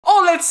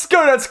let's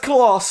go. That's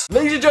class.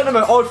 Ladies and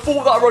gentlemen, I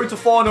thought that road to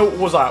final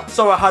was out,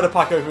 so I had a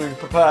pack opening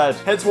prepared.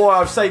 Hence why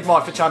I've saved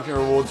my for champion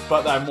rewards,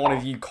 but then one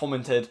of you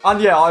commented.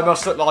 And yeah, I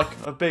must look like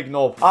a big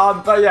knob.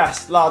 But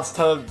yes, lads,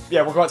 we're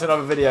going to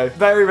another video.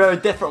 Very, very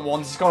different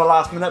ones. It's kind of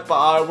last minute,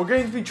 but we're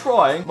going to be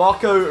trying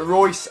Marco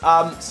Reus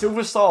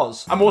Silver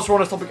Stars. I'm also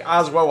on this topic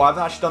as well. I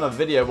haven't actually done a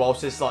video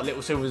whilst this like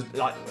little silvers,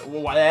 like,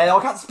 I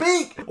can't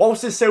speak.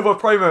 Whilst this silver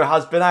promo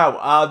has been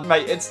out,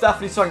 mate, it's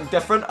definitely something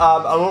different.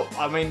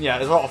 I mean, yeah,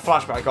 there's a lot of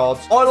flashback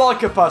cards. I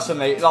like it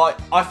personally. Like,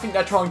 I think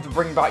they're trying to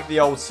bring back the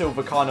old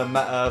silver kind of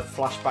meta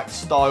flashback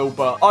style,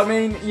 but I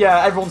mean,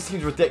 yeah, everyone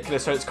seems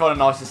ridiculous, so it's kind of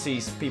nice to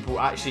see people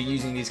actually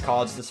using these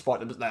cards despite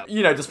them,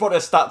 despite their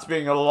stats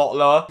being a lot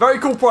lower. Very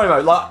cool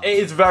promo. Like, it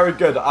is very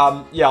good.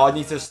 Yeah, I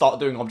need to start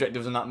doing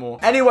objectives and that more.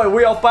 Anyway,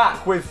 we are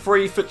back with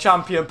 3 for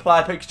champion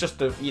player picks just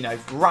to,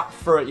 wrap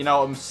through it. You know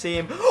what I'm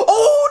seeing?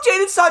 Oh,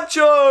 Jadon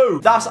Sancho!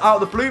 That's out of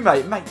the blue,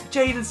 mate. Mate,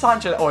 Jadon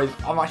Sancho. Oh,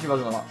 I'm actually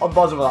buzzing with that. I'm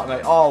buzzing with that,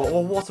 mate. Oh,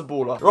 well, what a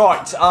baller.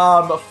 Right,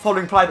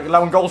 following player pick,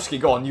 Lewandowski.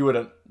 Go on, you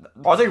wouldn't.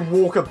 I think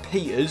Walker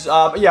Peters.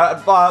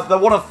 Yeah, they're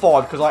 1 of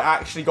 5 because I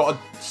actually got a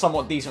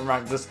somewhat decent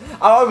rank.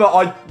 However,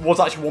 I was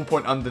actually 1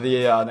 point under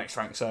the next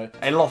rank, so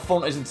a lot of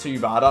font isn't too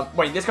bad.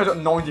 Wait, this guy's got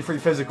 93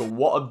 physical.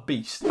 What a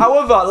beast.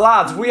 However,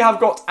 lads, we have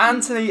got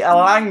Anthony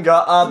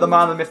Elanga, the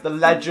man, the myth, the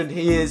legend.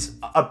 He is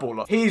a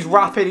baller. He's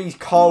rapid. He's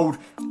cold.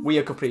 We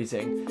are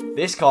completing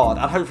this card,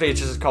 and hopefully it's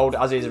just as cold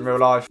as he is in real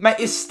life. Mate,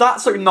 his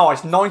stats are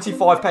nice.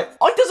 95 pay.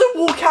 Oh, he doesn't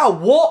walk out.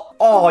 What?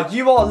 Oh,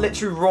 you are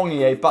literally wrong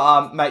here.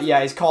 But, mate, yeah,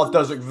 his card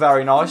does look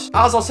very nice.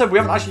 As I said, we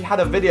haven't actually had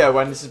a video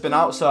when this has been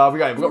out, so we've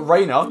got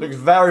Reina. Looks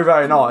very,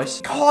 very nice.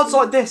 Cards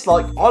like this,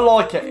 like, I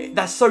like it.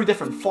 They're so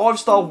different.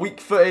 5-star,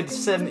 weak-footed,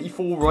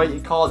 74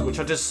 rated cards, which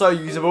are just so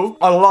usable.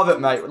 I love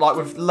it, mate. Like,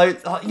 with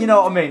you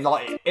know what I mean?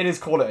 Like, it is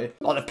quality.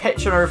 Like, the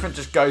picture and everything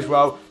just goes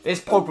well. This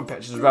Pogba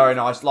picture is very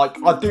nice.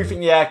 Like, I do think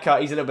the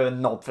haircut, he's a little bit of a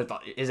knob for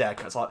like, his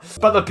haircut's like.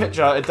 But the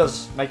picture, it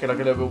does make it look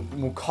a little bit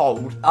more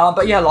cold.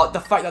 But yeah, like, the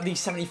fact that these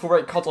 74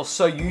 rated cards are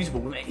so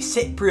usable. Mate,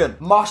 Cyprian,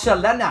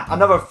 Marcelena,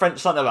 another French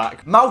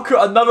centre-back. Malcolm,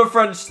 another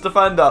French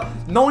defender.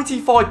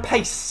 95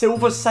 pace,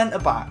 silver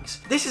centre-backs.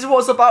 This is what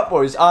it's about,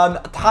 boys.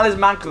 Thales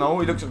Magnan,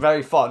 he looks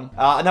very fun.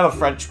 Another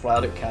French player,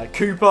 I don't care.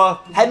 Cooper,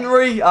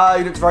 Henry,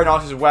 he looks very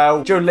nice as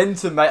well. Joe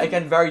Linton, mate,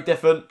 again, very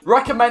different.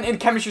 Recommended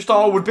chemistry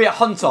style would be a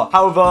Hunter.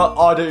 However,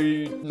 I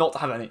do not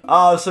have any.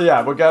 So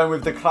yeah, we're going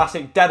with the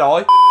classic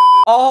Deadeye.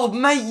 Oh,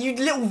 mate, you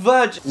little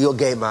virgin. You're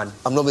gay, man.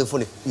 I'm not being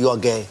funny. You're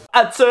gay.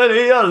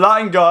 Anthony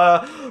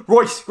Elanga.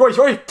 Royce.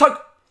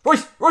 Tuck.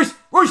 Royce.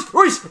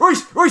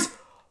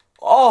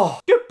 Oh.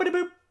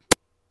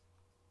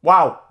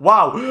 Wow.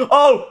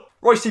 Oh.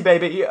 Royce,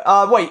 baby.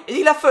 Wait, is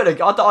he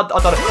left-footed? I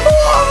don't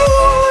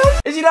know.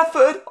 Is he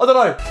left-footed? I don't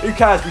know. Who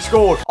cares? We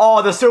scored.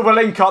 Oh, the silver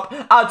link-up.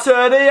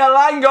 Anthony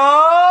Elanga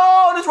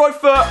on his right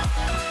foot.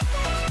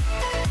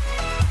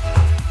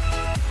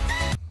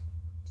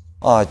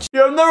 Oh, you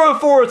have no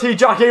authority,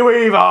 Jackie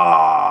Weaver.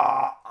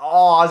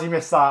 Oh, has he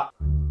missed that?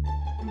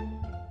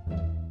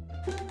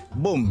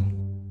 boom.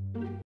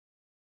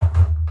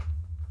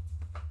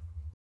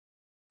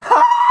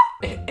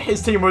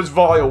 His team was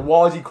vile.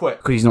 Why did he quit?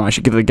 Because he's not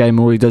actually good at the game.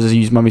 All he does is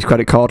use mummy's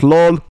credit card.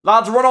 LOL.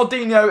 Lads,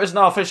 Ronaldinho is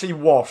now officially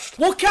washed.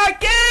 Walk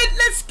again.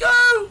 Let's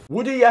go.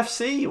 Woody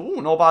FC.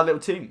 Ooh, not a bad little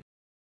team.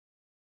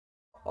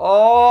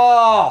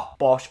 Oh,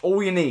 Bosh.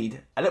 All you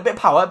need. A little bit of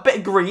power. A bit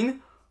of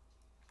green.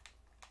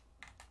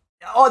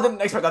 Oh, I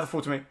didn't expect that to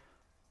fall to me.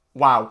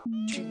 Wow.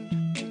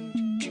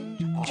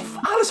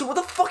 Oh, Allison, what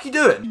the fuck are you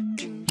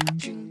doing?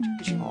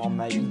 Oh,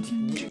 mate.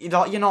 You're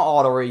not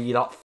hard to read.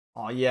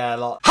 Oh, yeah,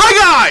 like...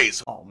 Hi,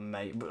 guys! Oh,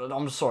 mate, but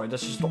I'm sorry.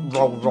 That's just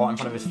rolled right in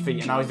front of his feet,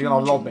 and now he's gonna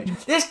lob me.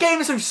 This game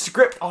is so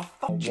script... Oh,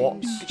 fuck.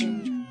 What?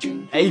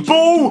 A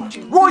ball!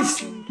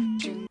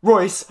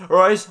 Royce,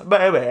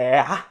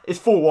 baby. It's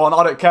 4-1,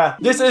 I don't care.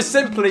 This is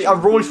simply a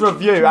Royce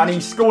review, and he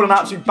scored an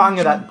absolute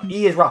banger that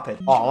he is rapid.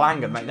 Oh,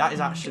 Elanga, mate, that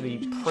is actually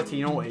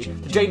pretty naughty. To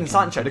Jadon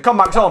Sancho, the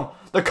comeback's on.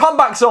 The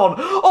comeback's on.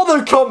 Oh,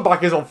 the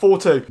comeback is on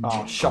 4-2.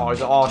 Oh,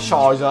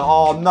 Shizer.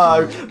 Oh,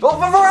 no. Oh,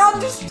 Varane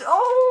just...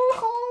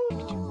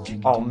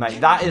 Oh, mate,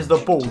 that is the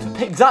ball to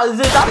pick. Is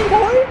it Daddy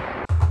Boy?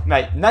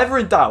 Mate, never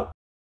in doubt.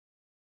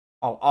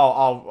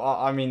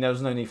 I mean, there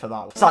was no need for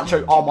that.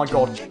 Sancho, oh my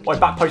god. Wait,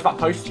 back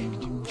post.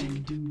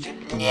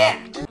 Yeah.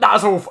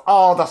 That's awful.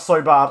 Oh, that's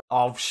so bad.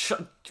 Oh,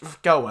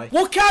 go away.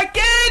 Walk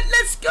again.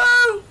 Let's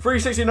go.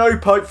 360 no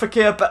poke for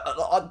Kia,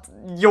 but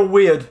you're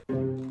weird.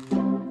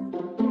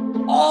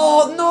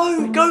 Oh,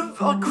 no. Go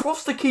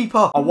across the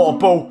keeper. Oh, what a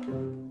ball.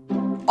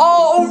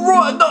 Oh,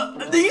 right. No,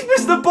 he's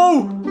missed the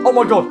ball. Oh,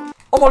 my god.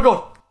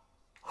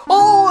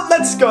 Oh,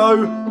 let's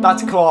go.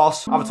 That's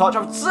class. Have a touch.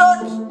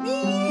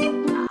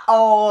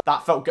 Oh,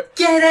 that felt good.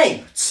 Get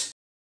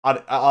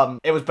out.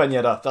 It was Ben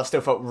Yedder. That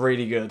still felt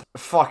really good.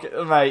 Fuck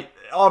it, mate.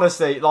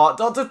 Honestly, like...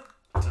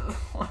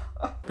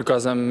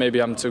 Because maybe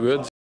I'm too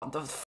good.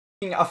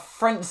 A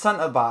French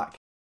centre-back.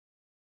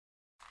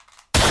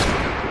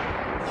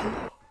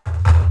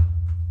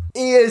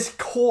 He has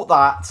caught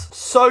that.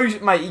 So,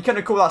 mate, he couldn't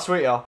have caught that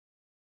sweeter.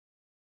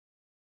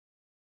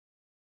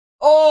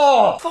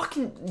 Oh,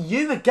 fucking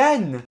you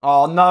again.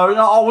 Oh, no,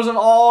 I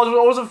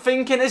wasn't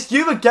thinking. It's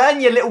you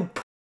again, you little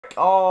prick.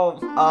 Oh,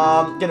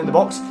 get in the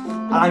box.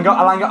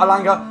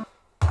 Elanga.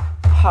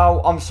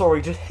 How, I'm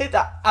sorry, just hit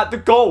that at the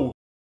goal.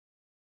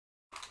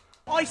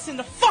 Ice in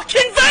the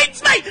fucking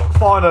veins, mate!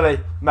 Finally,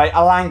 mate,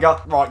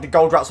 Elanga. Right, the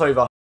goal droughts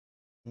over.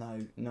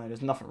 No,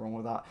 there's nothing wrong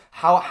with that.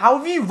 How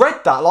have you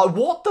read that? Like,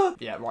 what the?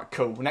 Yeah, right,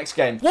 cool. Next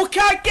game. Walk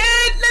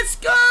again, let's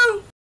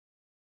go!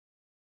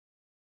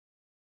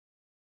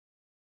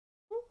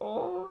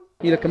 Oh.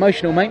 You look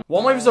emotional, mate.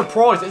 What am I even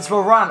surprised? It's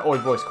Varane. Oi,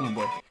 boys, come on,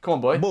 boy. Come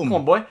on, boy. Boom. Come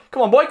on, boy.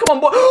 Come on, boy. Come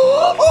on, boy.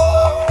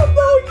 Oh,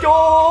 my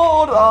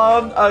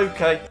God.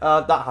 Okay.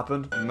 That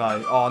happened.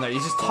 No. Oh, no. You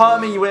just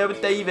turned me away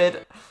with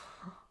David.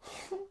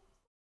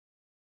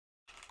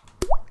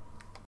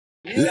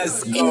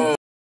 Let's go!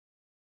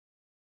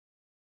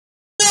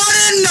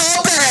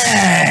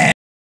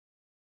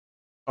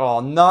 Oh,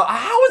 no.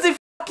 How is it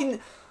fucking...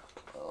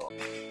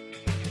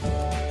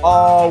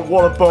 Oh,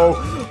 what a ball.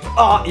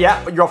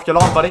 Yeah, you're off your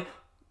line, buddy.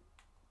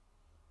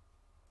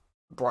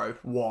 Bro,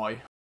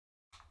 why?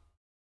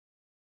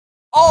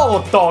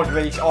 Oh, dog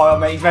leash. Oh,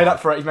 mate, he's made up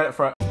for it.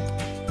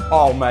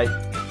 Oh, mate.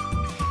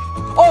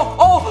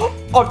 Oh,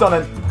 I've done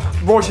it.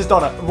 Royce has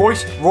done it.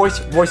 Royce,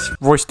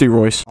 do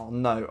Royce. Oh,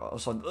 no. Oh,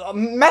 sorry.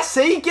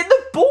 Messi, get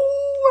the ball,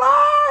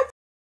 lad.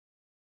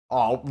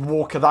 Oh,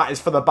 Walker, that is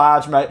for the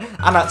badge, mate.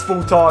 And that's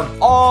full time.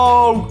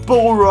 Oh,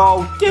 ball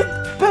roll. Get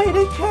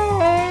baited,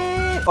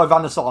 kid. Oh,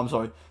 Van der Sar, I'm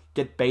sorry.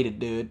 Get baited,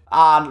 dude.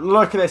 And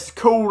look at this.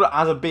 Cool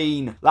as a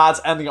bean.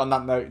 Lads, ending on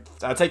that note.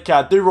 Take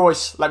care. Do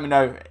Royce. Let me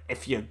know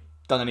if you've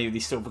done any of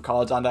these silver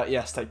cards. And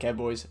yes, take care,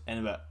 boys. In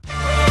a bit.